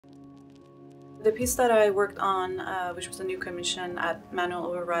The piece that I worked on, which was a new commission at Manual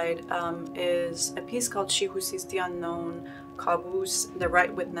Override, is a piece called She Who Sees the Unknown, Kabous, The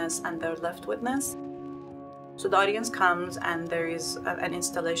Right Witness, and The Left Witness. So the audience comes and there is an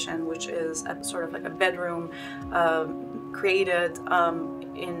installation which is sort of like a bedroom created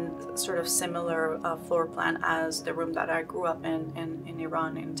in sort of similar floor plan as the room that I grew up in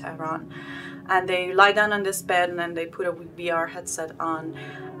Iran, in Tehran. And they lie down on this bed and then they put a VR headset on,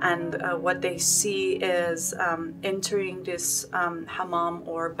 and what they see is entering this hamam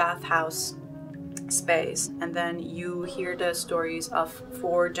or bathhouse space, and then you hear the stories of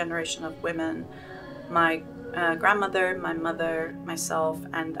 4 generations of women, my grandmother, my mother, myself,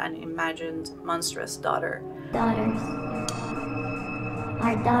 and an imagined monstrous daughter. Daughters.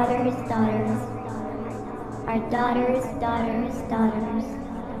 Our daughters, daughters. Our daughters, daughters, daughters.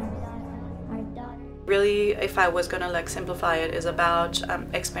 Our daughters. Really, if I was gonna like simplify it, is about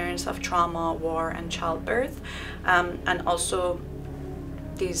experience of trauma, war, and childbirth, and also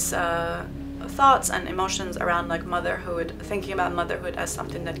these thoughts and emotions around like motherhood, thinking about motherhood as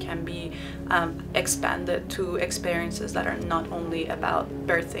something that can be expanded to experiences that are not only about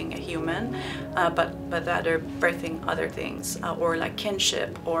birthing a human, but that are birthing other things, or like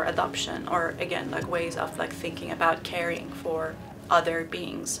kinship or adoption, or again like ways of like thinking about caring for other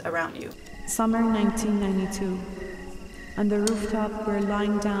beings around you. Summer 1992. On the rooftop, we're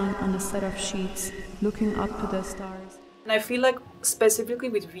lying down on a set of sheets, looking up to the stars. And I feel like specifically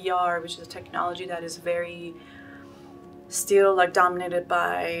with VR, which is a technology that is very still like dominated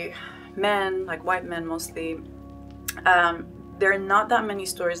by men, like white men mostly, there are not that many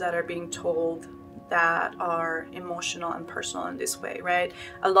stories that are being told that are emotional and personal in this way, right?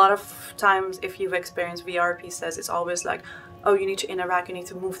 A lot of times if you've experienced VR pieces, it's always like, oh, you need to interact, you need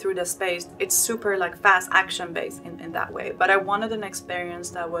to move through the space. It's super like fast action based in that way. But I wanted an experience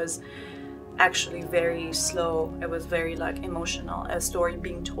that was actually very slow. It was very like emotional, a story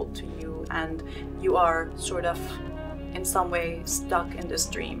being told to you, and you are sort of in some way stuck in this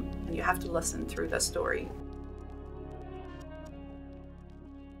dream and you have to listen through the story.